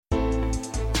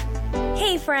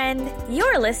Hey friend,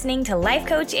 you're listening to Life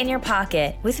Coach in Your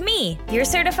Pocket with me, your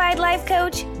certified life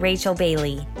coach, Rachel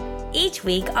Bailey. Each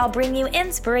week, I'll bring you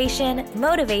inspiration,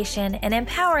 motivation, and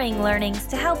empowering learnings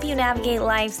to help you navigate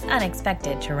life's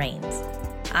unexpected terrains.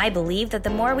 I believe that the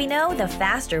more we know, the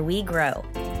faster we grow.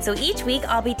 So each week,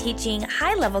 I'll be teaching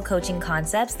high-level coaching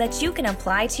concepts that you can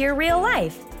apply to your real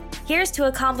life. Here's to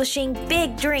accomplishing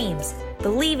big dreams,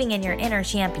 believing in your inner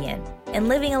champion, and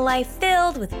living a life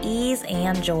filled with ease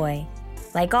and joy.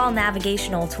 Like all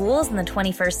navigational tools in the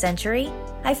 21st century,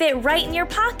 I fit right in your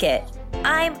pocket.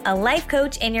 I'm a life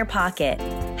coach in your pocket.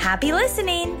 Happy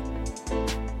listening!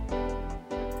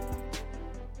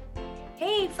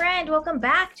 Hey friend, welcome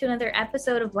back to another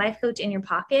episode of Life Coach in Your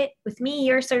Pocket with me,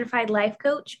 your certified life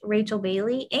coach, Rachel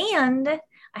Bailey, and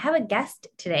I have a guest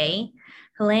today,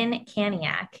 Helene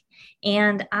Kaniak.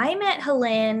 And I met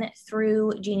Helene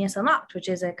through Genius Unlocked, which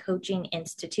is a coaching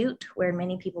institute where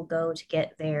many people go to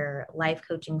get their life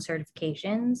coaching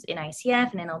certifications in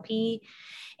ICF and NLP.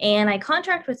 And I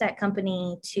contract with that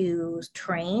company to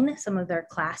train some of their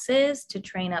classes, to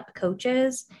train up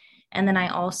coaches. And then I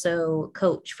also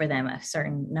coach for them a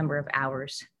certain number of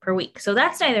hours per week. So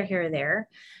that's neither here or there.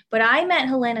 But I met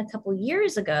Helene a couple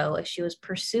years ago as she was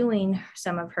pursuing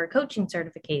some of her coaching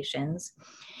certifications.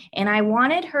 And I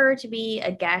wanted her to be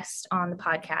a guest on the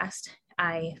podcast.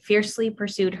 I fiercely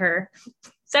pursued her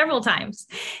several times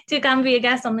to come be a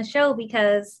guest on the show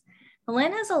because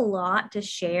Helene has a lot to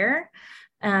share.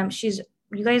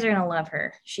 You guys are going to love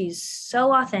her. She's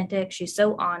so authentic. She's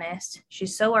so honest.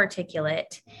 She's so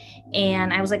articulate.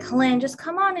 And I was like, Helene, just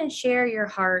come on and share your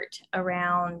heart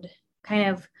around kind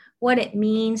of what it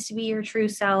means to be your true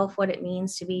self, what it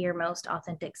means to be your most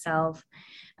authentic self,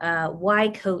 why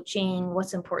coaching,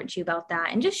 what's important to you about that,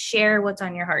 and just share what's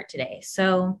on your heart today.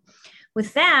 So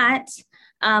with that,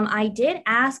 I did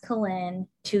ask Helene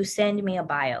to send me a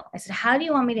bio. I said, how do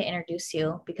you want me to introduce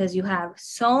you? Because you have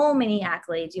so many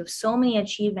accolades, you have so many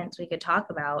achievements we could talk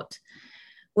about.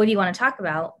 What do you want to talk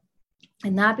about?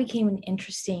 And that became an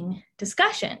interesting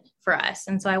discussion for us.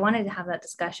 And so I wanted to have that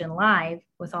discussion live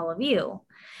with all of you.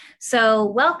 So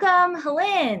welcome,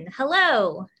 Helene.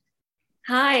 Hello.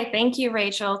 Hi, thank you,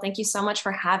 Rachel. Thank you so much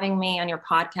for having me on your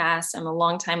podcast. I'm a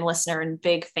longtime listener and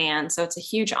big fan. So it's a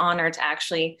huge honor to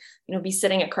actually, be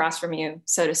sitting across from you,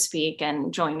 so to speak,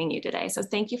 and joining you today. So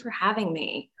thank you for having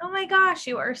me. Oh my gosh,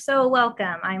 you are so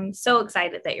welcome. I'm so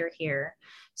excited that you're here.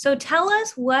 So tell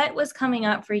us what was coming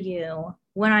up for you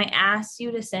when I asked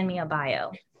you to send me a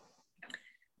bio.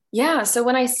 Yeah, so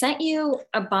when I sent you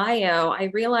a bio,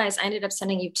 I realized I ended up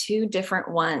sending you two different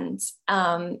ones.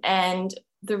 And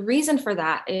the reason for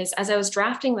that is as I was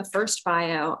drafting the first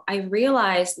bio, I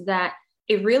realized that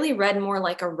it really read more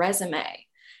like a resume.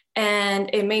 And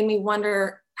it made me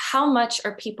wonder, how much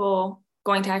are people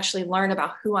going to actually learn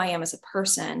about who I am as a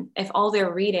person if all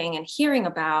they're reading and hearing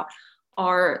about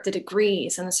are the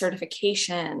degrees and the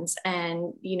certifications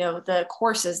and, the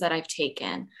courses that I've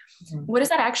taken? Mm-hmm. What does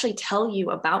that actually tell you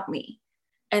about me?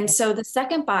 And so the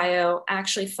second bio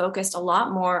actually focused a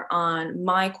lot more on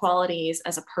my qualities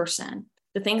as a person,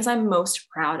 the things I'm most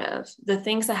proud of, the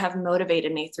things that have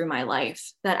motivated me through my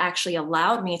life that actually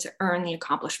allowed me to earn the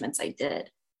accomplishments I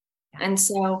did. And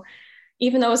so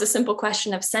even though it was a simple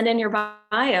question of send in your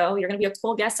bio, you're going to be a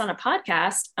cool guest on a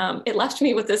podcast, it left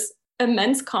me with this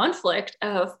immense conflict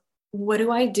of what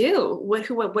do I do? What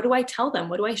do I tell them?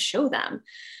 What do I show them?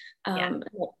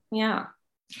 Yeah.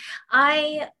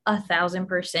 I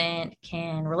 1,000%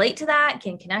 can relate to that,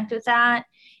 can connect with that.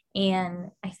 And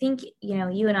I think,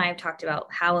 you and I have talked about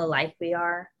how alike we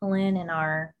are, Helene, and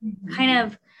our kind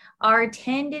of our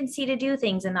tendency to do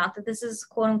things. And not that this is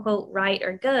quote unquote right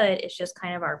or good. It's just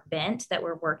kind of our bent that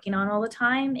we're working on all the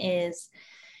time is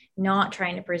not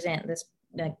trying to present this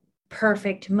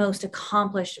perfect, most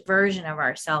accomplished version of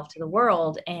ourselves to the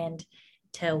world, and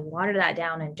to water that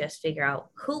down and just figure out,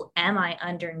 who am I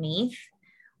underneath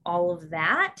all of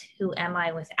that? Who am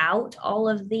I without all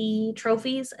of the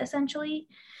trophies, essentially?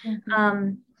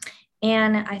 Mm-hmm.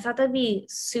 And I thought that'd be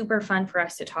super fun for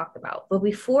us to talk about. But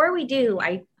before we do,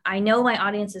 I know my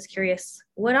audience is curious,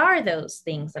 what are those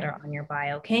things that are on your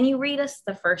bio? Can you read us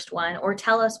the first one or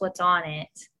tell us what's on it?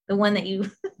 The one that you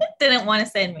didn't want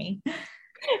to send me.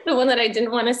 The one that I didn't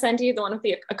want to send you, the one with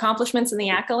the accomplishments and the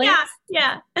accolades?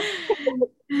 Yeah.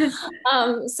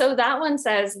 So that one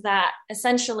says that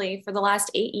essentially for the last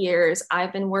 8 years,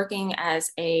 I've been working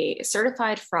as a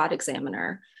certified fraud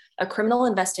examiner, a criminal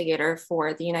investigator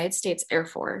for the United States Air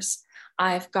Force.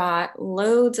 I've got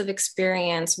loads of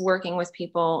experience working with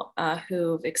people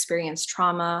who've experienced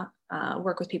trauma,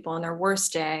 work with people on their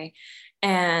worst day.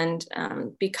 And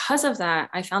because of that,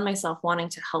 I found myself wanting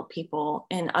to help people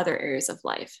in other areas of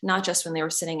life, not just when they were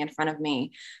sitting in front of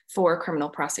me for criminal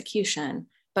prosecution,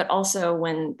 but also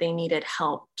when they needed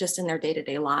help just in their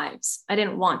day-to-day lives. I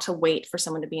didn't want to wait for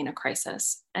someone to be in a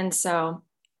crisis. And so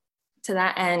to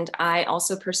that end, I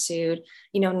also pursued,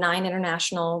 9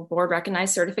 international board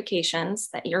recognized certifications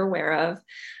that you're aware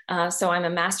of. So I'm a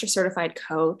master certified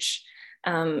coach.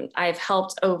 I've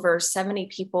helped over 70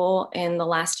 people in the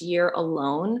last year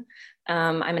alone.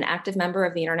 I'm an active member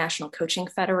of the International Coaching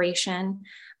Federation.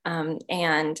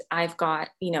 And I've got,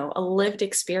 a lived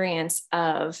experience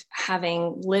of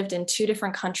having lived in 2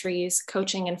 different countries,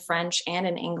 coaching in French and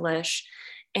in English.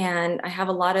 And I have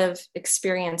a lot of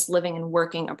experience living and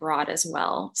working abroad as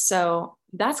well. So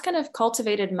that's kind of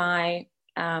cultivated my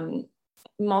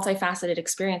multifaceted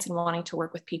experience in wanting to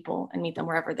work with people and meet them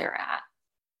wherever they're at.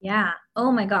 Yeah.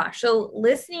 Oh my gosh. So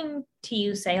listening to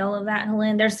you say all of that,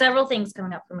 Helen, there's several things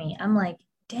coming up for me. I'm like,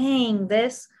 dang,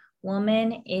 this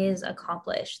woman is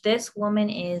accomplished. This woman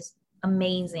is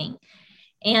amazing.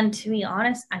 And to be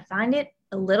honest, I find it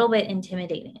a little bit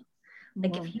intimidating.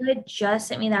 Like if you had just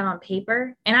sent me that on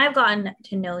paper, and I've gotten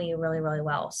to know you really, really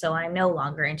well. So I'm no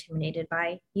longer intimidated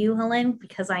by you, Helen,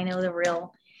 because I know the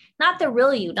real, not the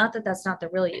real you, not that that's not the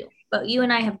real you, but you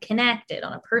and I have connected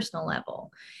on a personal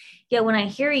level. Yet when I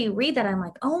hear you read that, I'm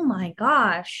like, oh my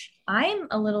gosh, I'm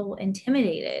a little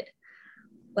intimidated.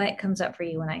 What comes up for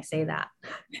you when I say that?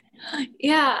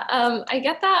 Yeah, I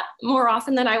get that more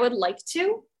often than I would like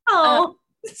to. Oh,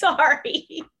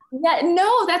 sorry. Yeah,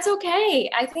 no, that's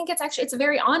okay. I think it's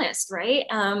very honest, right?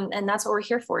 And that's what we're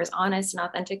here for, is honest and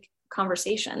authentic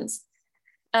conversations.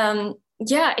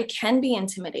 Yeah, it can be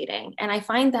intimidating. And I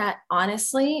find that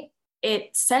honestly, it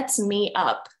sets me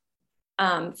up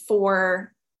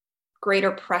for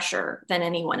greater pressure than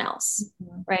anyone else,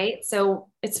 right? So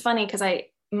it's funny because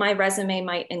my resume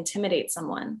might intimidate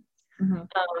someone,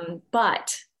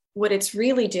 but what it's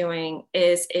really doing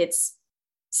is it's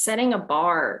setting a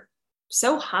bar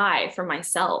so high for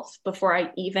myself before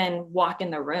I even walk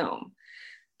in the room.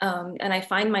 And I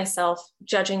find myself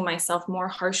judging myself more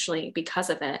harshly because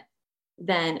of it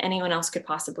than anyone else could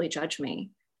possibly judge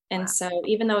me. And so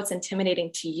even though it's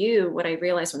intimidating to you, what I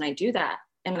realize when I do that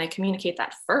and when I communicate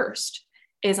that first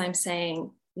is I'm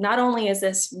saying, not only is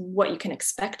this what you can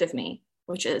expect of me,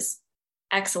 which is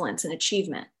excellence and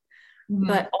achievement,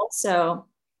 but also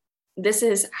this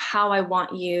is how I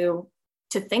want you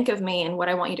to think of me and what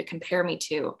I want you to compare me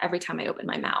to every time I open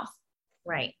my mouth.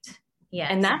 Right. Yeah.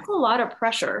 And that's a lot of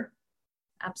pressure.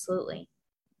 Absolutely.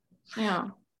 Yeah.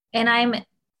 And I'm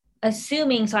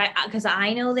assuming, because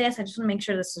I know this, I just want to make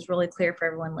sure this is really clear for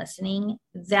everyone listening.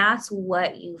 That's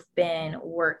what you've been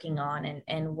working on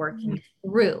and working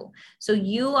through. So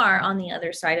you are on the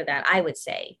other side of that, I would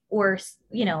say, or,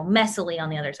 messily on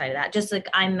the other side of that, just like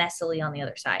I'm messily on the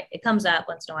other side. It comes up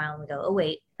once in a while and we go, oh,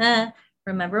 wait,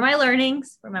 remember my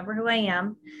learnings, remember who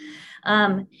I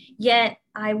am. Yet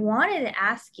I wanted to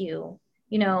ask you,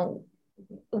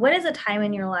 what is a time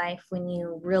in your life when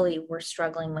you really were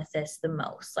struggling with this the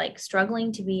most? Like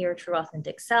struggling to be your true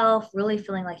authentic self, really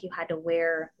feeling like you had to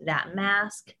wear that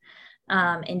mask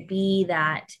and be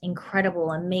that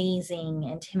incredible, amazing,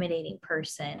 intimidating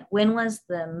person. When was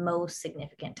the most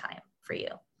significant time for you?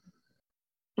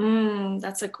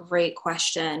 That's a great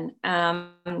question.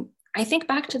 I think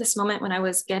back to this moment when I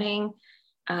was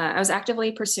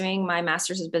actively pursuing my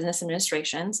master's of business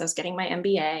administration. So I was getting my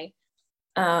MBA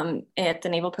at the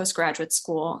Naval Postgraduate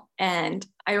School. And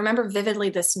I remember vividly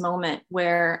this moment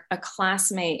where a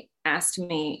classmate asked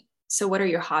me, so what are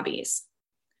your hobbies?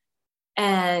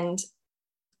 And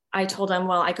I told him,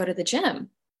 well, I go to the gym.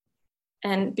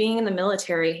 And being in the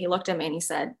military, he looked at me and he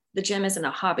said, the gym isn't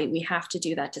a hobby. We have to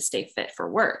do that to stay fit for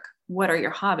work. What are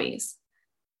your hobbies?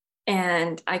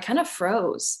 And I kind of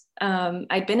froze.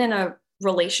 I'd been in a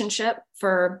relationship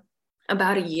for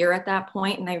about a year at that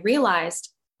point, and I realized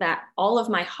that all of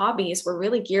my hobbies were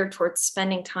really geared towards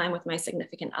spending time with my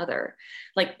significant other.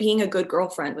 Like being a good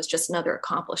girlfriend was just another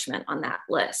accomplishment on that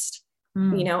list. I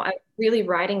was really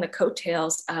riding the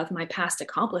coattails of my past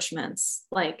accomplishments.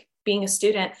 Like being a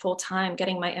student full-time,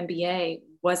 getting my MBA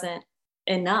wasn't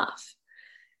enough.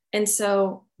 And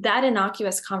so that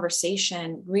innocuous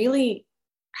conversation really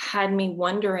had me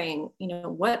wondering,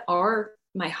 what are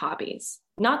my hobbies?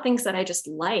 Not things that I just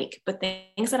like, but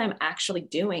things that I'm actually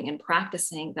doing and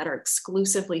practicing that are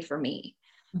exclusively for me,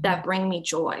 that bring me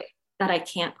joy, that I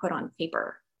can't put on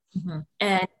paper.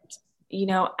 And,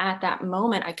 at that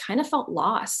moment, I kind of felt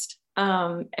lost.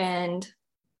 And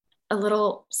a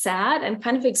little sad and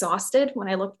kind of exhausted when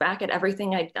I looked back at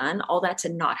everything I'd done, all that to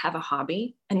not have a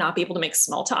hobby and not be able to make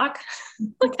small talk.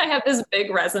 Like I have this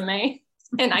big resume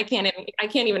and I can't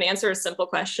even answer a simple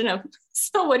question of,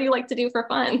 so what do you like to do for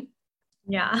fun?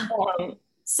 Yeah.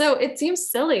 So it seems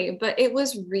silly, but it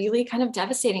was really kind of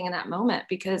devastating in that moment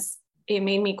because it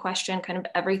made me question kind of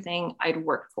everything I'd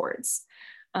worked towards.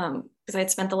 Because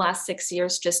I'd spent the last 6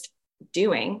 years just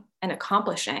doing and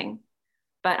accomplishing,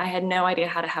 but I had no idea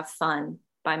how to have fun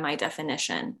by my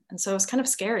definition. And so it was kind of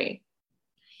scary.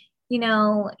 You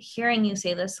know, hearing you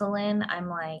say this, Helen, I'm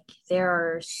like, there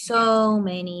are so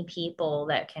many people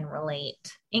that can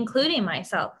relate, including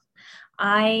myself.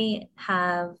 I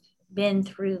have been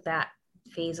through that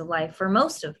phase of life for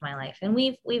most of my life. And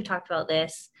we've talked about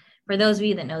this. For those of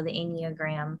you that know the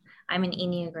Enneagram, I'm an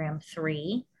Enneagram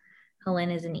 3.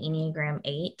 Helen is an Enneagram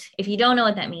 8. If you don't know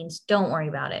what that means, don't worry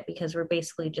about it because we're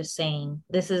basically just saying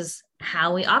this is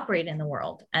how we operate in the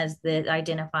world as the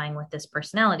identifying with this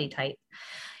personality type.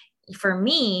 For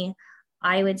me,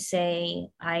 I would say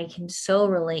I can so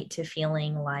relate to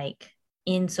feeling like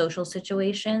in social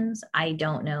situations, I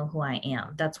don't know who I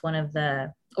am. That's one of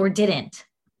the, or didn't,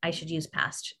 I should use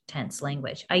past tense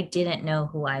language. I didn't know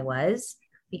who I was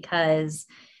because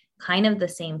kind of the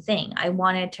same thing. I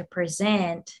wanted to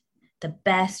present the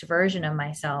best version of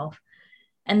myself.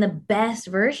 And the best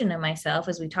version of myself,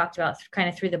 as we talked about kind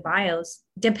of through the bios,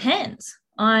 depends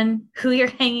on who you're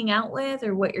hanging out with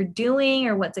or what you're doing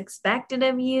or what's expected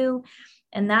of you.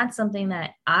 And that's something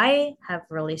that I have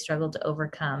really struggled to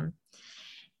overcome.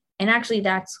 And actually,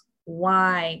 that's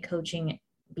why coaching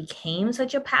became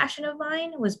such a passion of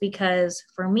mine, was because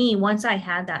for me, once I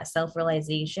had that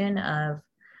self-realization of,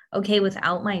 okay,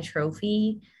 without my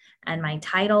trophy and my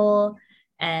title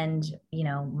and, you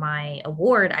know, my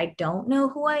award, I don't know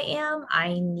who I am.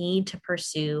 I need to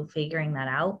pursue figuring that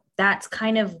out. That's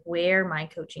kind of where my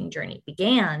coaching journey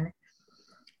began.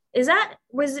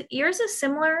 Was yours a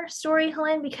similar story,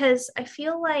 Helen? Because I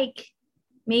feel like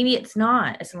maybe it's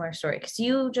not a similar story because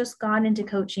you just got into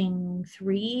coaching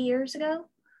 3 years ago.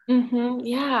 Mm-hmm.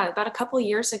 Yeah, about a couple of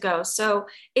years ago. So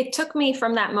it took me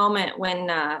from that moment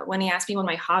when he asked me what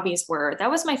my hobbies were. That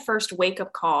was my first wake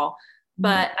up call,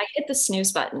 but I hit the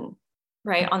snooze button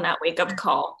right on that wake up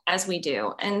call, as we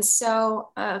do. And so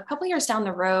a couple of years down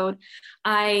the road,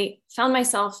 I found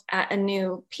myself at a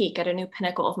new peak, at a new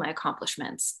pinnacle of my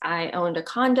accomplishments. I owned a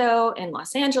condo in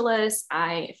Los Angeles.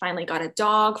 I finally got a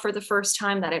dog for the first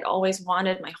time that I'd always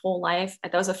wanted my whole life.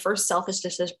 That was the first selfish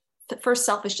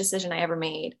decision I ever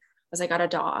made, was I got a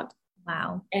dog.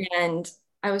 Wow. And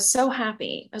I was so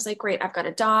happy. I was like, great, I've got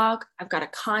a dog, I've got a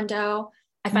condo.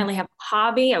 I finally have a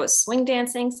hobby. I was swing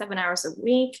dancing 7 hours a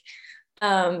week.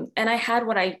 And I had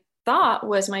what I thought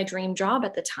was my dream job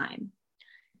at the time.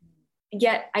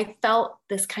 Yet I felt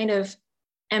this kind of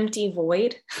empty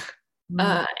void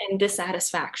and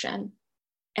dissatisfaction.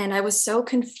 And I was so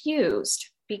confused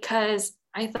because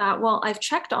I thought, well, I've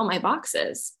checked all my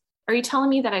boxes. Are you telling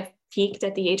me that I've peaked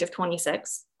at the age of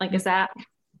 26? Like, is that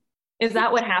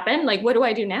what happened? Like, what do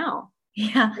I do now?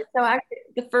 Yeah. So actually,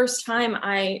 the first time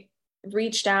I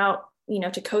reached out,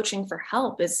 to coaching for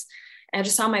help is I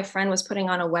just saw my friend was putting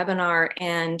on a webinar,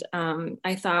 and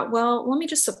I thought, well, let me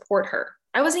just support her.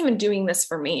 I wasn't even doing this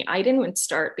for me. I didn't even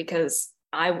start because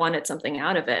I wanted something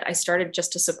out of it. I started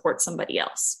just to support somebody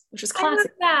else, which is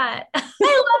classic. I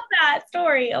love that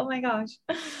story. Oh my gosh.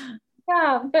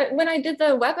 Yeah, but when I did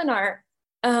the webinar,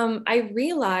 I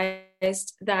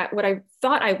realized that what I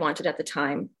thought I wanted at the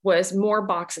time was more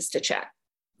boxes to check.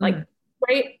 Like,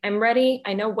 great, I'm ready.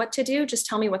 I know what to do. Just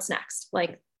tell me what's next.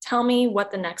 Like, tell me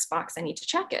what the next box I need to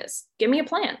check is. Give me a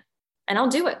plan and I'll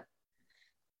do it.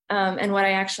 And what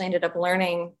I actually ended up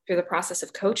learning through the process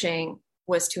of coaching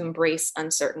was to embrace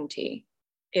uncertainty.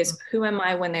 Is who am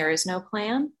I when there is no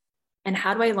plan? And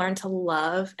how do I learn to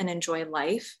love and enjoy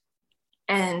life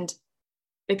and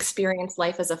experience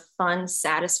life as a fun,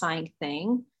 satisfying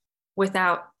thing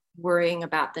without worrying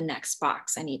about the next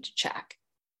box I need to check?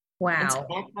 Wow. And so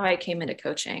that's how I came into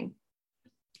coaching.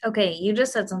 Okay, you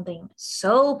just said something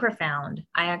so profound.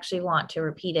 I actually want to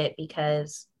repeat it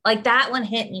because like that one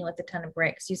hit me with a ton of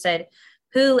bricks. You said,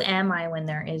 who am I when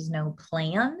there is no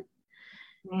plan?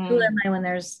 Who am I when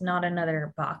there's not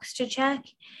another box to check?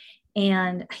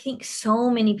 And I think so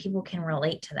many people can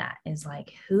relate to that. Is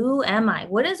like, who am I?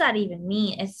 What does that even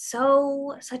mean? It's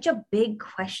such a big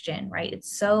question, right?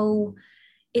 It's so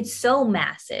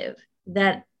massive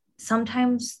that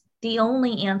sometimes the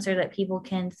only answer that people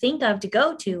can think of to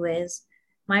go to is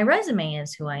my resume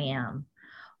is who I am,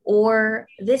 or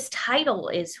this title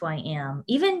is who I am.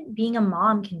 Even being a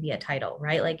mom can be a title,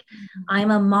 right? Like,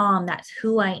 I'm a mom, that's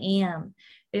who I am.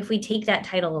 But if we take that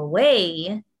title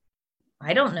away,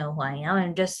 I don't know who I am.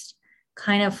 I'm just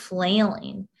kind of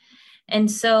flailing. And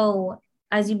so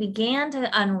as you began to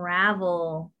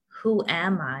unravel, who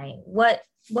am I? What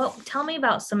tell me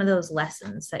about some of those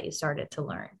lessons that you started to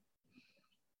learn?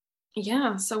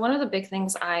 Yeah. So one of the big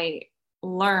things I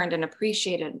learned and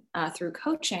appreciated through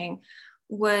coaching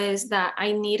was that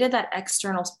I needed that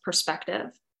external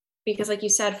perspective. Because like you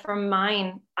said, from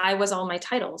mine, I was all my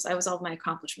titles. I was all my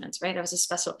accomplishments, right? I was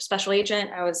a special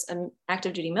agent. I was an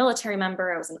active duty military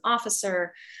member. I was an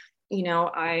officer.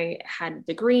 I had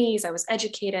degrees. I was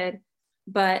educated,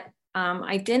 but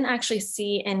I didn't actually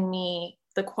see in me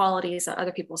the qualities that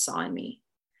other people saw in me.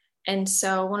 And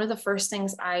so one of the first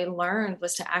things I learned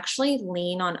was to actually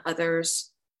lean on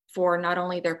others for not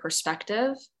only their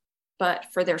perspective, but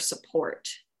for their support.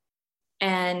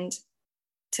 And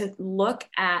to look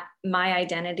at my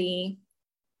identity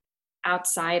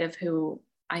outside of who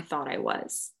I thought I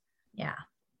was. Yeah.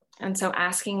 And so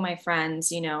asking my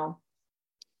friends,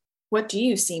 what do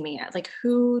you see me as? Like,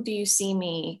 who do you see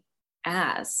me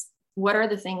as? What are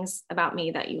the things about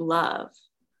me that you love?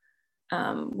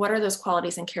 What are those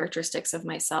qualities and characteristics of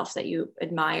myself that you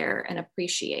admire and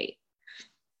appreciate?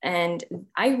 And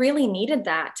I really needed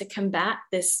that to combat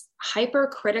this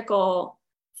hypercritical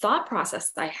thought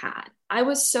process I had. I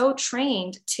was so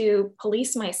trained to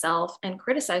police myself and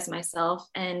criticize myself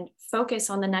and focus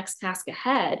on the next task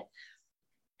ahead.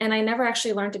 And I never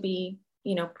actually learned to be,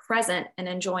 present and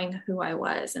enjoying who I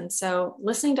was. And so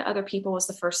listening to other people was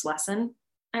the first lesson,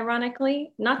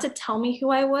 ironically, not to tell me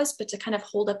who I was, but to kind of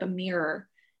hold up a mirror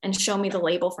and show me the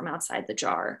label from outside the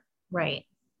jar. Right.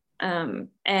 And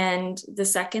the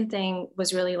second thing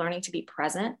was really learning to be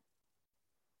present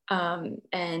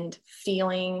and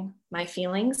feeling my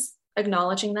feelings,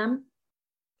 acknowledging them.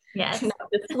 Yes. Not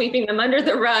just sweeping them under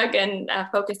the rug and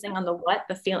focusing on the what,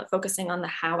 focusing on the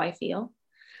how I feel.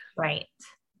 Right.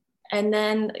 And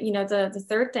then, the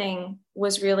third thing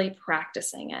was really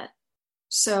practicing it.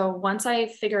 So once I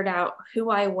figured out who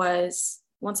I was,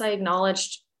 once I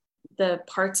acknowledged the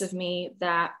parts of me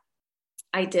that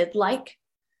I did like,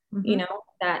 Mm-hmm.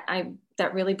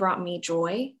 that really brought me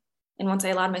joy. And once I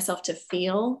allowed myself to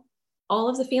feel all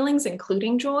of the feelings,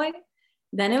 including joy,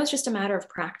 then it was just a matter of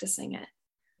practicing it,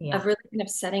 of really kind of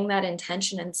setting that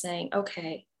intention and saying,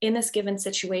 okay, in this given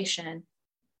situation,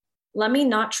 let me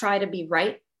not try to be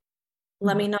right.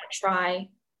 Let me not try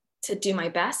to do my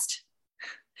best.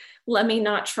 Let me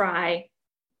not try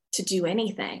to do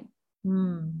anything.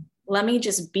 Let me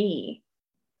just be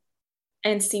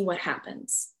and see what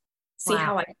happens. See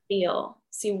how I feel,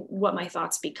 see what my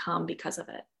thoughts become because of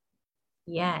it.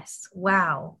 Yes.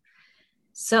 Wow.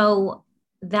 So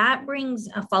that brings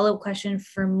a follow-up question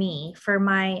for me, for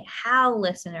my how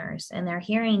listeners, and they're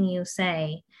hearing you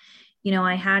say,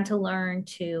 I had to learn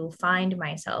to find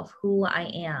myself, who I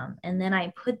am, and then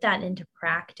I put that into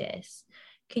practice.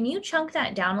 Can you chunk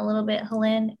that down a little bit,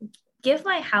 Helen? Give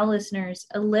my how listeners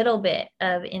a little bit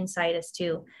of insight as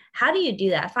to how do you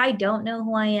do that? If I don't know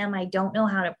who I am, I don't know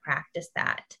how to practice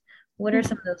that. What are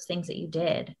some of those things that you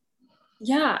did?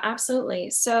 Yeah, absolutely.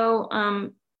 So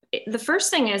the first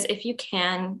thing is if you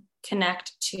can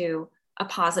connect to a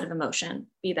positive emotion,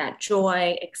 be that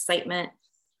joy, excitement,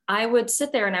 I would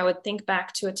sit there and I would think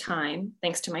back to a time,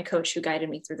 thanks to my coach who guided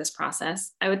me through this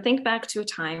process, I would think back to a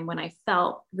time when I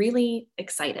felt really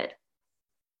excited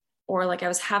or like I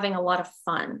was having a lot of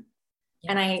fun.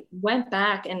 Yeah. And I went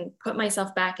back and put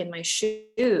myself back in my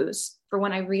shoes for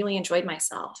when I really enjoyed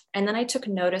myself. And then I took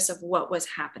notice of what was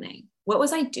happening. What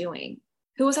was I doing?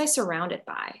 Who was I surrounded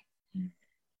by?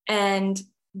 And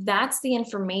that's the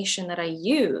information that I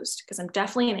used because I'm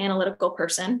definitely an analytical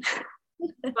person.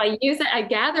 So I used it, I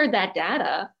gathered that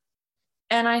data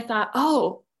and I thought,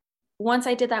 oh, once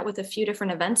I did that with a few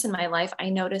different events in my life, I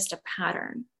noticed a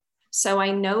pattern. So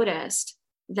I noticed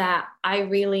that I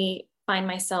really find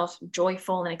myself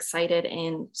joyful and excited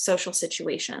in social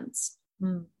situations.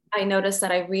 I noticed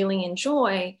that I really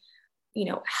enjoy,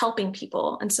 helping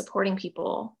people and supporting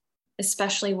people,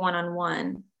 especially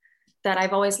one-on-one, that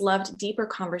I've always loved deeper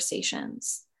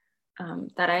conversations,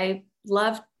 that I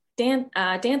love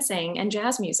dancing and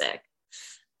jazz music.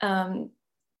 And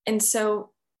so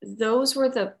those were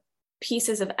the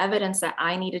pieces of evidence that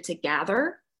I needed to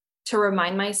gather to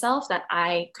remind myself that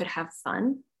I could have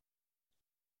fun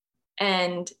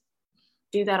and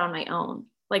do that on my own.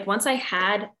 Like once I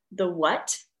had the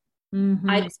what,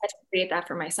 I just had to create that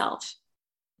for myself.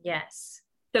 Yes.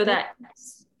 So that,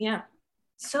 yeah.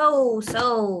 So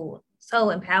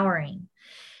empowering,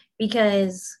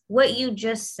 because what you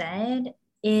just said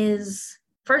is,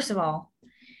 first of all,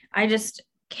 I just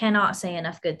cannot say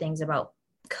enough good things about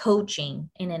coaching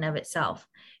in and of itself,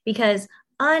 because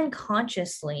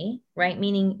unconsciously, right,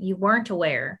 meaning you weren't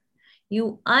aware,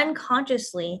 you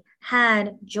unconsciously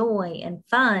had joy and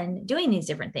fun doing these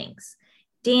different things,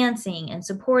 dancing and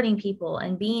supporting people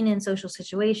and being in social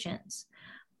situations.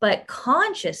 But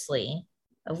consciously,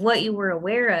 of what you were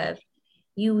aware of,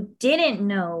 you didn't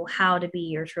know how to be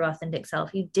your true authentic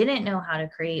self. You didn't know how to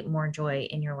create more joy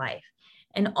in your life.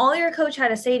 And all your coach had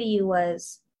to say to you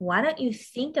was, why don't you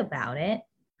think about it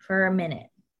for a minute?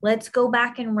 Let's go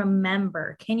back and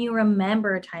remember. Can you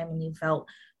remember a time when you felt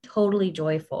totally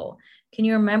joyful? Can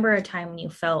you remember a time when you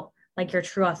felt like your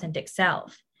true authentic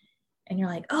self? And you're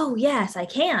like, oh, yes, I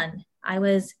can. I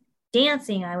was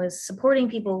dancing. I was supporting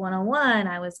people one-on-one.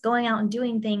 I was going out and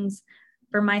doing things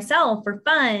for myself for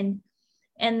fun.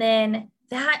 And then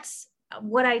that's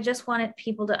what I just wanted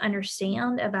people to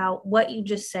understand about what you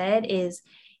just said is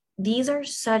these are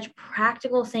such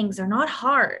practical things. They're not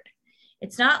hard.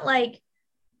 It's not like,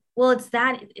 well, it's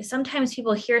that sometimes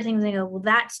people hear things and they go, well,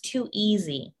 that's too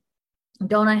easy.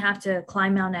 Don't I have to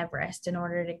climb Mount Everest in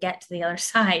order to get to the other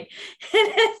side?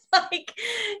 And it's like,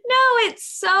 no, it's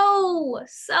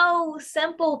so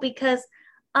simple because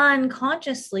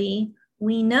unconsciously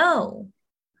we know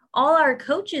all our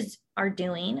coaches are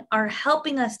doing are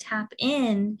helping us tap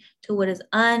in to what is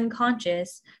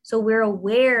unconscious. So we're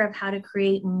aware of how to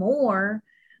create more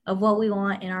of what we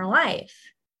want in our life.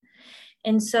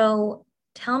 And so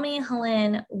tell me,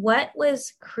 Helen, what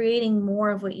was creating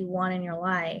more of what you want in your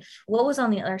life? What was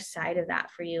on the other side of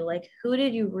that for you? Like, who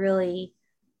did you really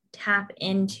tap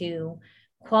into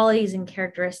qualities and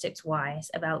characteristics wise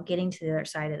about getting to the other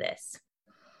side of this?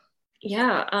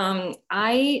 Yeah,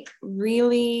 I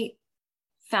really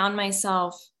found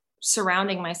myself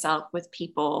surrounding myself with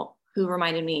people who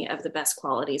reminded me of the best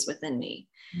qualities within me.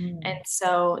 And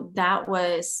so that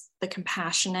was the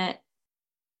compassionate,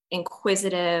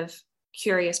 inquisitive,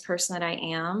 curious person that I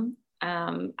am.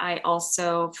 I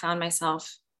also found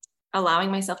myself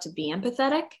allowing myself to be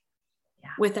empathetic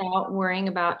without worrying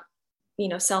about,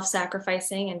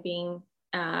 self-sacrificing and being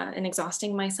and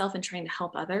exhausting myself and trying to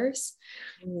help others.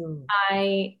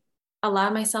 I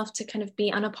allowed myself to kind of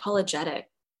be unapologetic.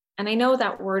 And I know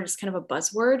that word is kind of a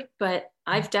buzzword, but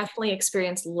I've definitely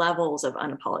experienced levels of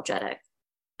unapologetic.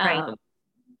 Right.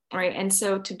 Right. And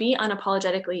so to be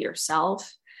unapologetically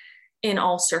yourself in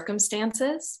all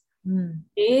circumstances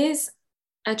is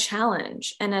a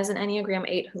challenge. And as an Enneagram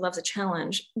 8 who loves a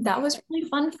challenge, that was really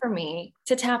fun for me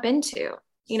to tap into.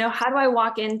 How do I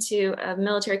walk into a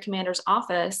military commander's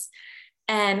office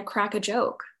and crack a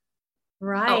joke?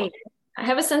 Right. Oh, I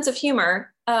have a sense of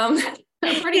humor, a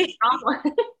pretty strong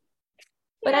one,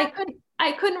 but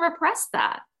I couldn't repress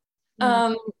that.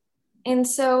 And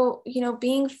so,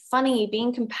 being funny,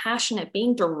 being compassionate,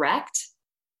 being direct,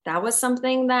 that was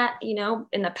something that,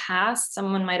 in the past,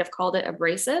 someone might have called it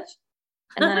abrasive.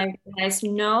 And then I realized,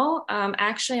 no,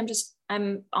 actually,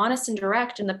 I'm honest and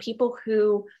direct. And the people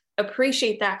who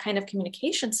appreciate that kind of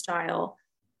communication style,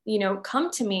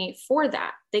 come to me for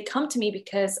that. They come to me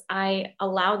because I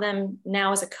allow them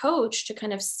now as a coach to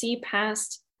kind of see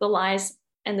past the lies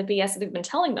and the BS that they've been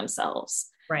telling themselves.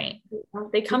 Right.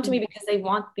 They come to me because they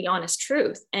want the honest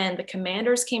truth. And the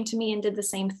commanders came to me and did the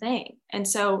same thing. And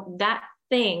so that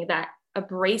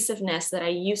abrasiveness that I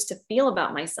used to feel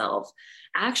about myself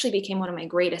actually became one of my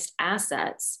greatest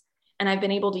assets. And I've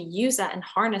been able to use that and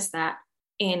harness that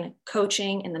in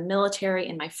coaching, in the military,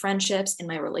 in my friendships, in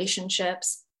my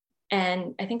relationships.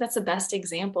 And I think that's the best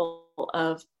example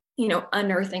of,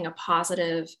 unearthing a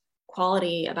positive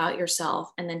quality about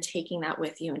yourself and then taking that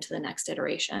with you into the next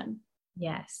iteration.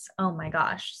 Yes. Oh my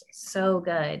gosh. So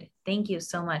good. Thank you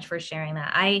so much for sharing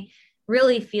that. I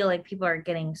really feel like people are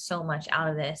getting so much out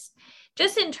of this,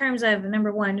 just in terms of,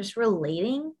 number one, just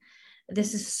relating.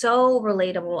 This is so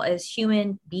relatable as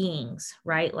human beings,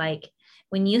 right? Like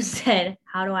when you said,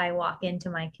 how do I walk into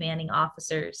my commanding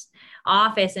officer's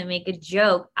office and make a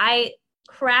joke? I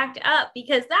cracked up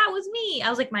because that was me. I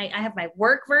was like, I have my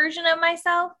work version of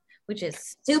myself, which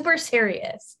is super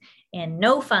serious and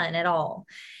no fun at all.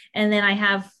 And then I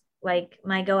have like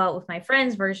my go out with my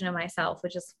friends version of myself,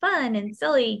 which is fun and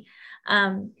silly.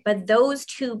 But those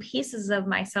two pieces of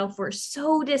myself were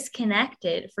so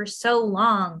disconnected for so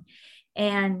long.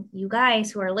 And you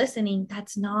guys who are listening,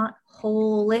 that's not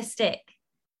holistic.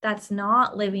 That's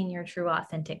not living your true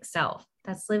authentic self.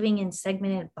 That's living in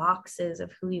segmented boxes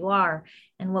of who you are.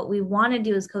 And what we want to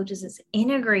do as coaches is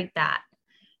integrate that.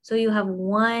 So you have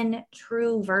one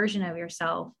true version of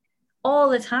yourself all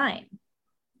the time.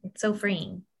 It's so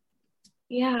freeing.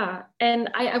 Yeah. And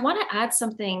I want to add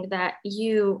something that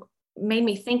you made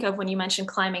me think of when you mentioned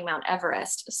climbing Mount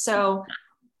Everest. So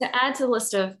to add to the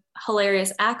list of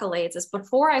hilarious accolades is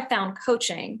before I found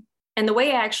coaching, and the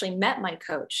way I actually met my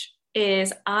coach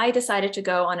is I decided to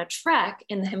go on a trek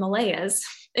in the Himalayas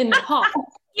in Nepal.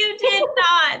 You did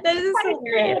not. That is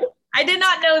hilarious. I did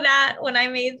not know that when I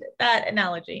made that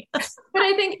analogy. But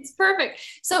I think it's perfect.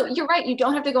 So you're right. You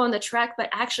don't have to go on the trek, but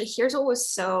actually here's what was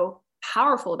so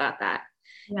powerful about that.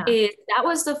 Yeah. That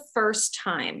was the first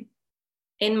time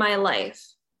in my life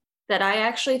that I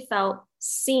actually felt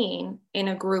seen in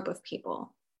a group of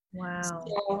people. Wow.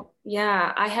 So,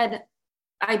 yeah,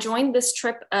 I joined this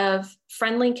trip of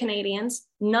friendly Canadians,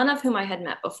 none of whom I had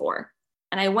met before.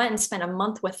 And I went and spent a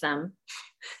month with them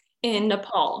in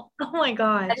Nepal. Oh my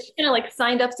gosh. I just kind of like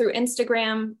signed up through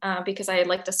Instagram because I had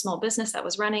liked a small business that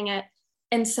was running it.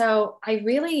 And so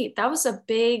that was a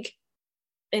big,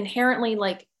 inherently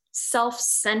like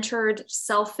self-centered,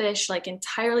 selfish, like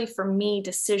entirely for me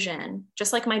decision,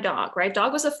 just like my dog, right?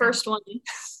 Dog was the first one.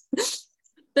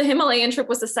 The Himalayan trip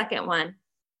was the second one.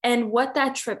 And what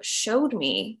that trip showed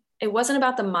me, it wasn't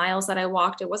about the miles that I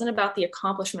walked. It wasn't about the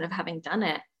accomplishment of having done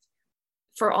it.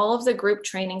 For all of the group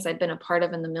trainings I'd been a part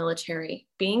of in the military,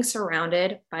 being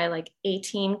surrounded by like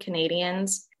 18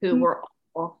 Canadians who were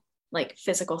all like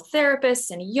physical therapists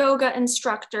and yoga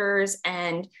instructors,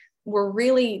 and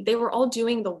they were all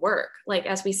doing the work, like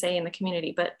as we say in the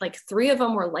community, but like 3 of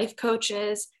them were life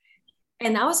coaches.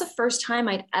 And that was the first time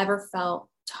I'd ever felt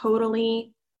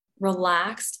totally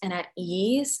relaxed and at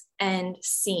ease and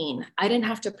seen. I didn't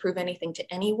have to prove anything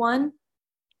to anyone.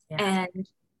 Yeah. And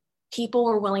people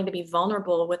were willing to be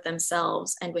vulnerable with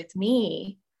themselves and with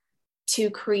me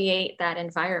to create that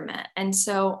environment. And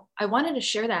so I wanted to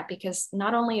share that because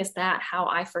not only is that how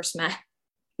I first met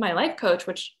my life coach,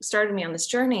 which started me on this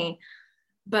journey,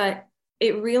 but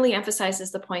it really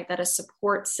emphasizes the point that a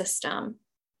support system,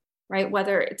 right,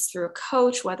 whether it's through a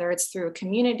coach, whether it's through a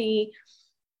community,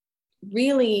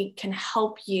 really can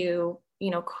help you,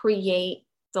 create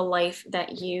the life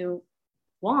that you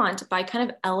want by kind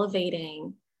of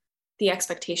elevating the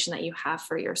expectation that you have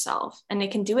for yourself. And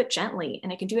it can do it gently,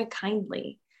 and it can do it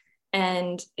kindly,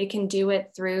 and it can do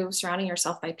it through surrounding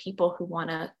yourself by people who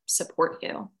want to support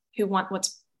you, who want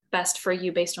what's best for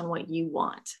you based on what you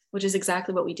want, which is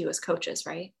exactly what we do as coaches,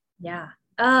 right? Yeah.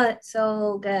 It's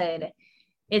so good.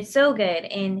 It's so good.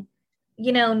 And,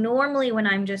 normally when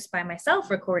I'm just by myself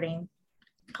recording,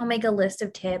 I'll make a list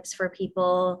of tips for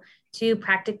people to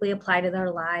practically apply to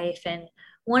their life. And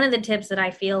one of the tips that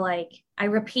I feel like I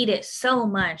repeat it so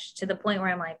much to the point where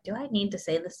I'm like, do I need to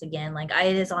say this again? Like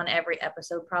it is on every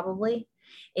episode probably,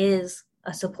 is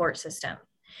a support system.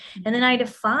 Mm-hmm. And then I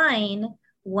define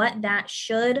what that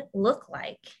should look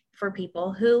like for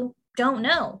people who don't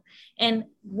know. And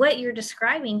what you're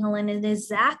describing, Helen, is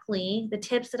exactly the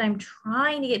tips that I'm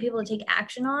trying to get people to take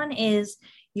action on. Is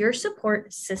your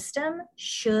support system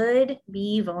should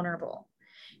be vulnerable.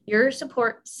 Your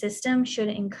support system should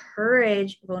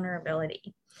encourage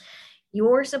vulnerability.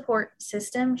 Your support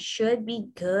system should be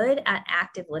good at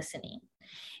active listening.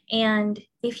 And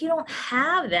if you don't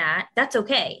have that, that's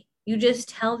okay. You just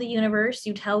tell the universe,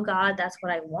 you tell God, that's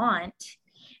what I want.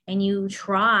 And you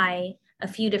try a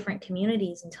few different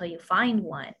communities until you find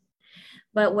one.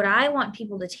 But what I want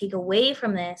people to take away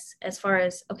from this, as far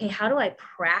as, okay, how do I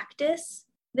practice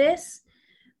this?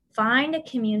 Find a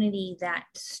community that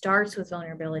starts with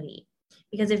vulnerability.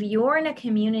 Because if you're in a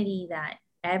community that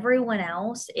everyone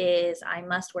else is, I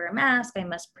must wear a mask, I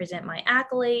must present my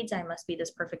accolades, I must be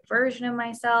this perfect version of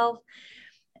myself,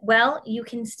 well, you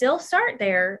can still start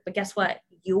there, but guess what?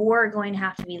 You're going to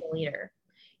have to be the leader.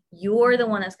 You're the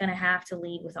one that's going to have to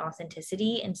lead with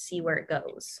authenticity and see where it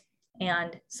goes.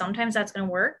 And sometimes that's going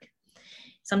to work.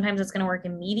 Sometimes it's going to work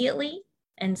immediately.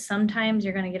 And sometimes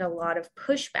you're going to get a lot of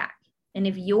pushback. And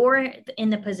if you're in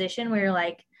the position where you're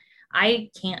like, I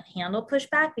can't handle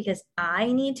pushback because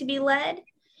I need to be led,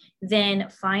 then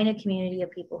find a community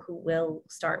of people who will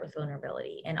start with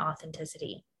vulnerability and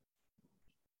authenticity.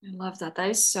 I love that. That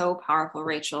is so powerful,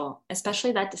 Rachel,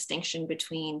 especially that distinction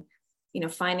between,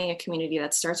 finding a community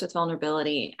that starts with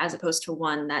vulnerability as opposed to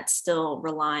one that's still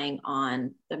relying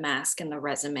on the mask and the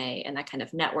resume and that kind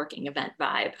of networking event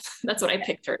vibe. That's what I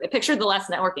pictured. I pictured the last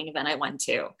networking event I went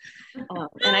to.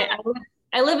 And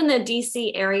I live in the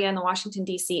DC area, in the Washington,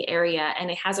 DC area, and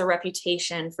it has a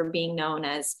reputation for being known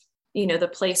as,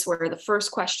 the place where the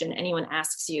first question anyone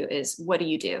asks you is, what do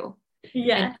you do?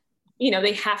 Yeah. And,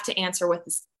 they have to answer with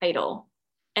this title.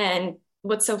 And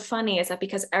what's so funny is that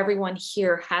because everyone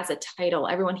here has a title,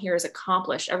 everyone here is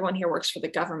accomplished, everyone here works for the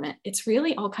government, it's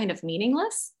really all kind of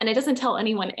meaningless, and it doesn't tell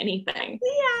anyone anything.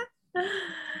 Yeah.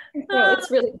 So it's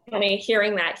really funny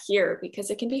hearing that here because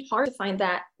it can be hard to find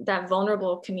that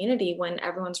vulnerable community when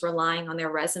everyone's relying on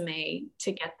their resume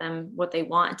to get them what they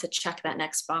want, to check that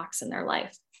next box in their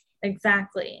life.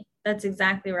 Exactly. That's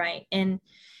exactly right. And,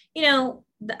 you know,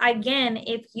 again,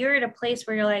 if you're at a place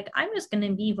where you're like, I'm just going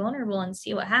to be vulnerable and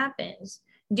see what happens,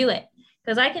 do it.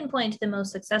 Because I can point to the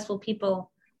most successful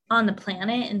people on the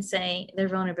planet and say their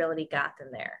vulnerability got them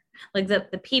there. Like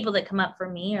the people that come up for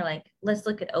me are like, let's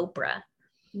look at Oprah.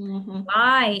 Mm-hmm.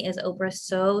 Why is Oprah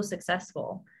so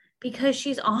successful? Because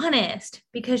she's honest,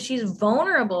 because she's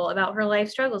vulnerable about her life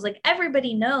struggles. Like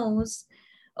everybody knows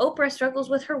Oprah struggles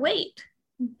with her weight.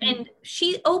 Mm-hmm. And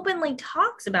she openly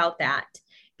talks about that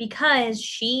because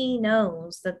she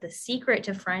knows that the secret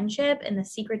to friendship and the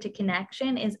secret to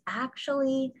connection is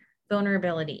actually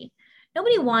vulnerability.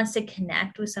 Nobody wants to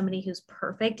connect with somebody who's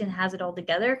perfect and has it all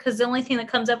together because the only thing that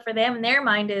comes up for them in their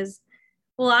mind is,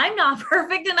 well, I'm not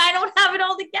perfect and I don't have it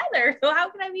all together. So how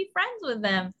can I be friends with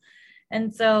them?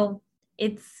 And so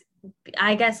it's,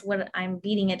 I guess what I'm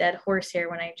beating a dead horse here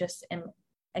when I just am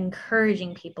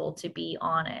encouraging people to be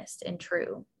honest and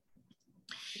true.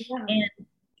 Yeah. And,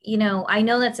 you know, I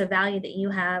know that's a value that you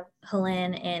have,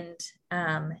 Helen, and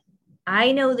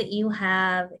I know that you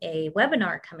have a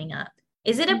webinar coming up.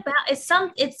 Is it about,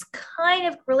 it's kind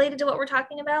of related to what we're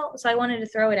talking about. So I wanted to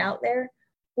throw it out there.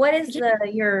 What is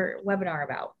your webinar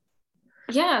about?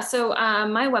 Yeah, so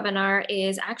my webinar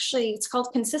is actually, it's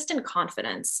called Consistent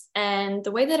Confidence. And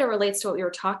the way that it relates to what we were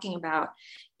talking about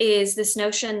is this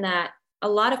notion that a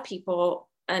lot of people,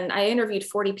 and I interviewed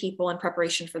 40 people in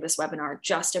preparation for this webinar,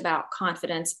 just about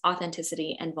confidence,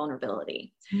 authenticity, and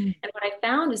vulnerability. And what I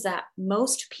found is that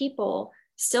most people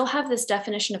still have this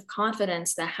definition of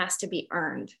confidence that has to be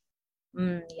earned.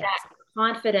 Yes. That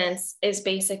confidence is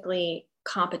basically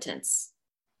competence.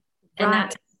 And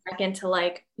that's back into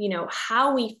like, you know,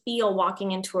 how we feel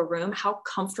walking into a room, how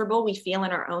comfortable we feel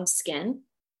in our own skin,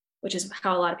 which is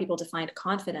how a lot of people defined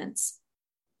confidence,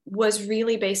 was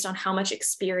really based on how much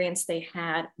experience they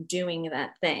had doing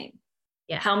that thing.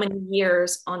 Yeah. How many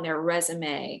years on their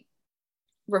resume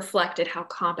reflected how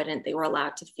competent they were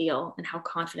allowed to feel and how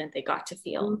confident they got to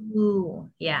feel. Ooh,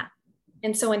 yeah.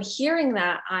 And so in hearing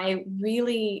that, I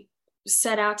really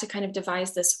set out to kind of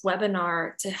devise this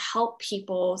webinar to help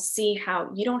people see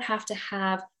how you don't have to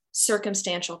have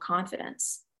circumstantial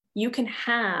confidence. You can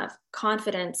have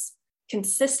confidence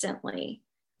consistently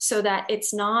so that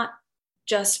it's not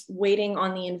just waiting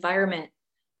on the environment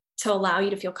to allow you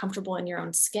to feel comfortable in your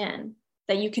own skin,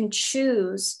 that you can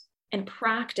choose and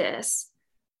practice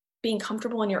being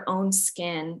comfortable in your own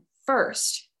skin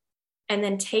first, and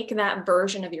then take that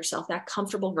version of yourself, that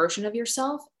comfortable version of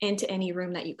yourself, into any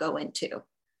room that you go into.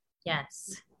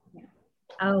 Yes.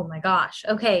 Oh my gosh.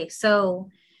 Okay. So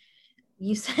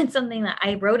you said something that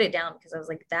I wrote it down because I was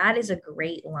like, that is a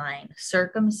great line,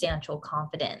 circumstantial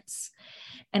confidence.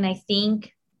 And I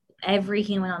think every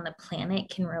human on the planet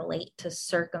can relate to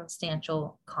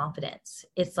circumstantial confidence.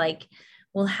 It's like,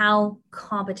 well, how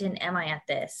competent am I at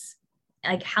this?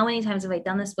 Like, how many times have I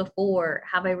done this before?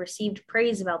 Have I received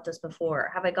praise about this before?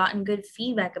 Have I gotten good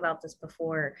feedback about this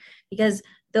before? Because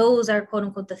those are quote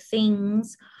unquote the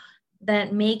things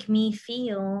that make me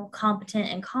feel competent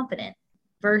and confident,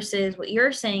 versus what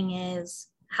you're saying is,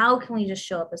 how can we just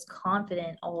show up as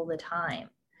confident all the time?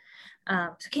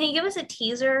 So can you give us a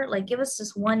teaser? Like, give us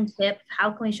just one tip. How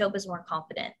can we show up as more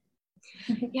confident?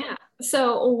 Yeah.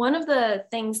 So one of the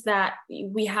things that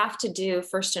we have to do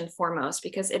first and foremost,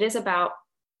 because it is about,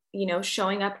 you know,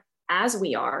 showing up as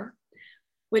we are,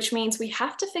 which means we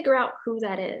have to figure out who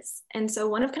that is. And so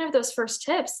one of kind of those first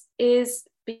tips is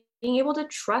being able to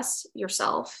trust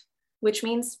yourself, which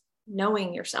means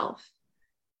knowing yourself.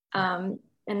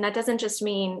 And that doesn't just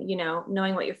mean, you know,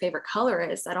 knowing what your favorite color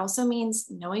is. That also means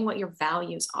knowing what your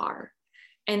values are.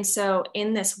 And so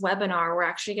in this webinar, we're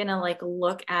actually going to like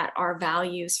look at our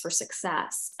values for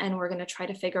success. And we're going to try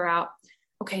to figure out,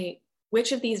 okay,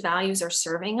 which of these values are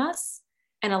serving us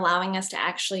and allowing us to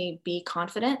actually be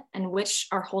confident, and which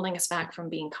are holding us back from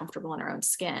being comfortable in our own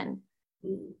skin.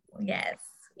 Yes.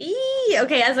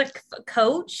 Okay, as a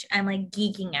coach, I'm like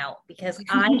geeking out because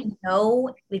I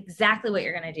know exactly what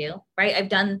you're going to do, right? I've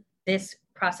done this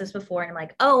process before and I'm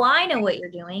like, oh, I know what you're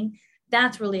doing.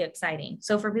 That's really exciting.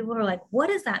 So for people who are like, what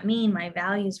does that mean? My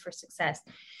values for success,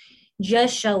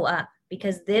 just show up,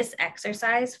 because this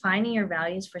exercise, finding your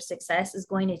values for success, is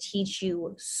going to teach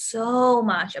you so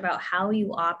much about how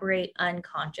you operate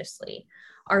unconsciously.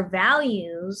 Our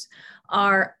values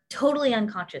are totally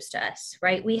unconscious to us,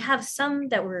 right? We have some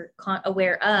that we're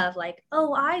aware of, like,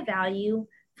 oh, I value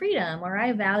freedom, or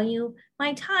I value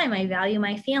my time, I value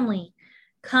my family.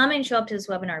 come and show up to this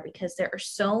webinar because there are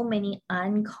so many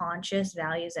unconscious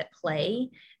values at play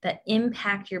that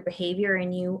impact your behavior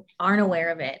and you aren't aware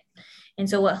of it. And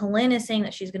so what Helene is saying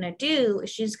that she's going to do is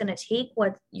she's going to take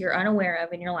what you're unaware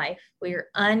of in your life, what you're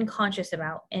unconscious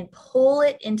about, and pull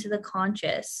it into the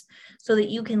conscious so that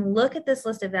you can look at this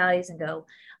list of values and go,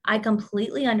 I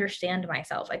completely understand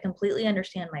myself. I completely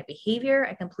understand my behavior.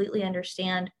 I completely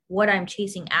understand what I'm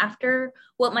chasing after,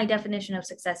 what my definition of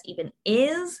success even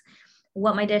is,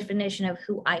 what my definition of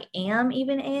who I am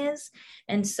even is.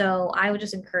 And so I would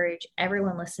just encourage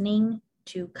everyone listening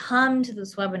to come to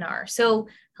this webinar. So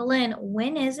Helene,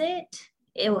 when is it?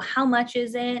 How much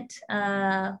is it?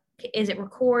 Is it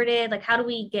recorded? Like, how do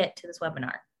we get to this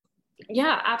webinar?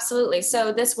 Yeah, absolutely.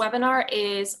 So this webinar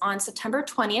is on September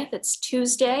 20th. It's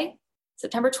Tuesday,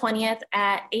 September 20th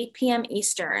at 8 p.m.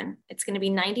 Eastern. It's going to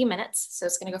be 90 minutes. So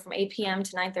it's going to go from 8 p.m.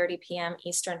 to 9:30 p.m.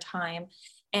 Eastern time.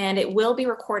 And it will be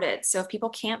recorded. So if people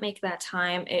can't make that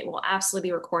time, it will absolutely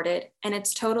be recorded. And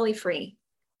it's totally free.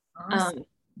 Awesome.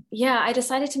 Yeah, I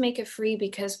decided to make it free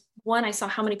because one, I saw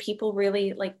how many people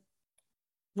really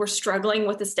were struggling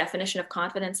with this definition of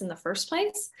confidence in the first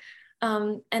place.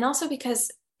 And also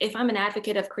because if I'm an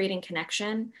advocate of creating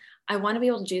connection, I want to be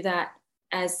able to do that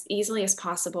as easily as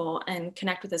possible and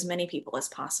connect with as many people as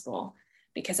possible,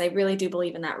 because I really do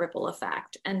believe in that ripple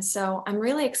effect. And so I'm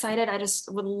really excited. I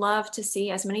just would love to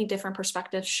see as many different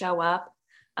perspectives show up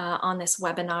on this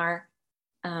webinar.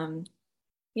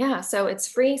 Yeah, so it's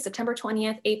free, September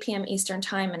 20th, 8 p.m. Eastern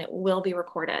time, and it will be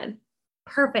recorded.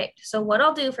 Perfect. So what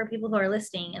I'll do for people who are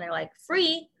listening and they're like,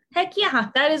 free? Heck yeah,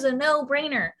 that is a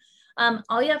no-brainer.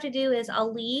 All you have to do is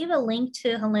I'll leave a link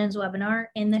to Helene's webinar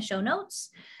in the show notes.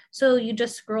 So you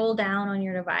just scroll down on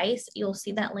your device. You'll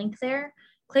see that link there.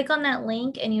 Click on that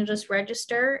link and you just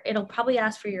register. It'll probably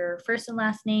ask for your first and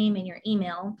last name and your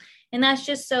email. And that's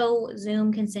just so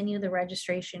Zoom can send you the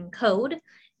registration code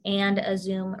and a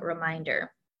Zoom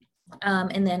reminder.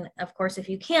 And then, of course, if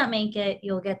you can't make it,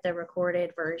 you'll get the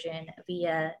recorded version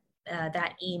via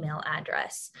that email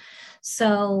address.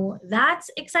 So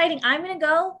that's exciting. I'm going to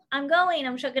go. I'm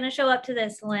going to show up to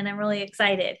this, Lynn. I'm really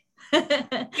excited.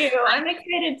 Thank you. I'm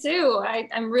excited too.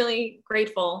 I'm really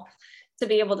grateful to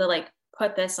be able to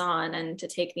put this on and to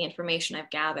take the information I've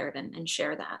gathered and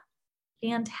share that.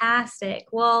 Fantastic.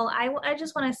 Well, I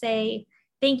just want to say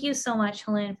thank you so much,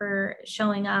 Helene, for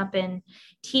showing up and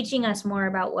teaching us more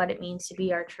about what it means to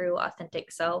be our true,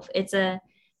 authentic self. It's a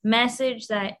message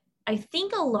that I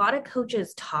think a lot of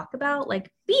coaches talk about,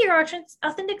 be your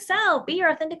authentic self, be your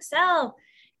authentic self,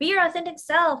 be your authentic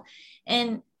self.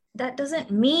 And that doesn't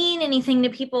mean anything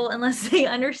to people unless they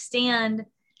understand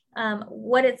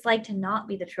what it's like to not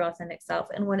be the true, authentic self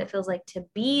and what it feels like to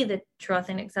be the true,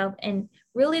 authentic self. And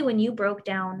really, when you broke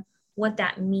down what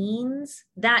that means,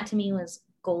 that to me was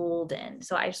golden.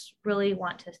 So I just really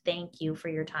want to thank you for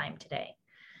your time today.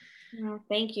 Well,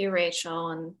 thank you,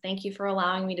 Rachel. And thank you for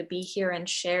allowing me to be here and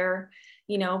share,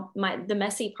 the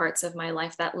messy parts of my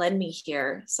life that led me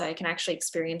here. So I can actually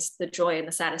experience the joy and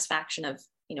the satisfaction of,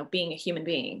 being a human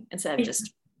being instead of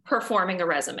just performing a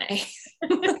resume.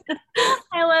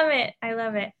 I love it. I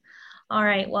love it. All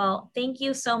right. Well, thank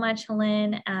you so much,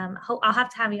 Helene. I'll have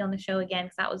to have you on the show again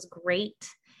because that was great.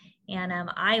 And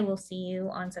I will see you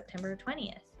on September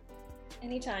 20th.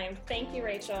 Anytime. Thank you,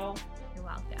 Rachel. You're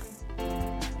welcome.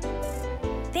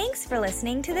 Thanks for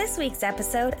listening to this week's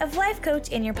episode of Life Coach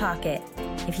in Your Pocket.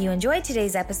 If you enjoyed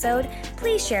today's episode,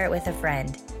 please share it with a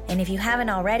friend. And if you haven't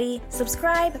already,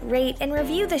 subscribe, rate, and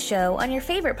review the show on your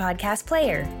favorite podcast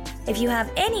player. If you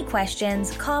have any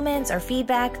questions, comments, or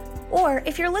feedback, or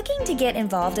if you're looking to get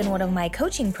involved in one of my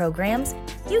coaching programs,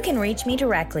 you can reach me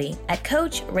directly at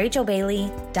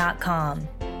coachrachelbailey.com.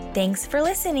 Thanks for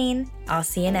listening. I'll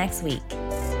see you next week.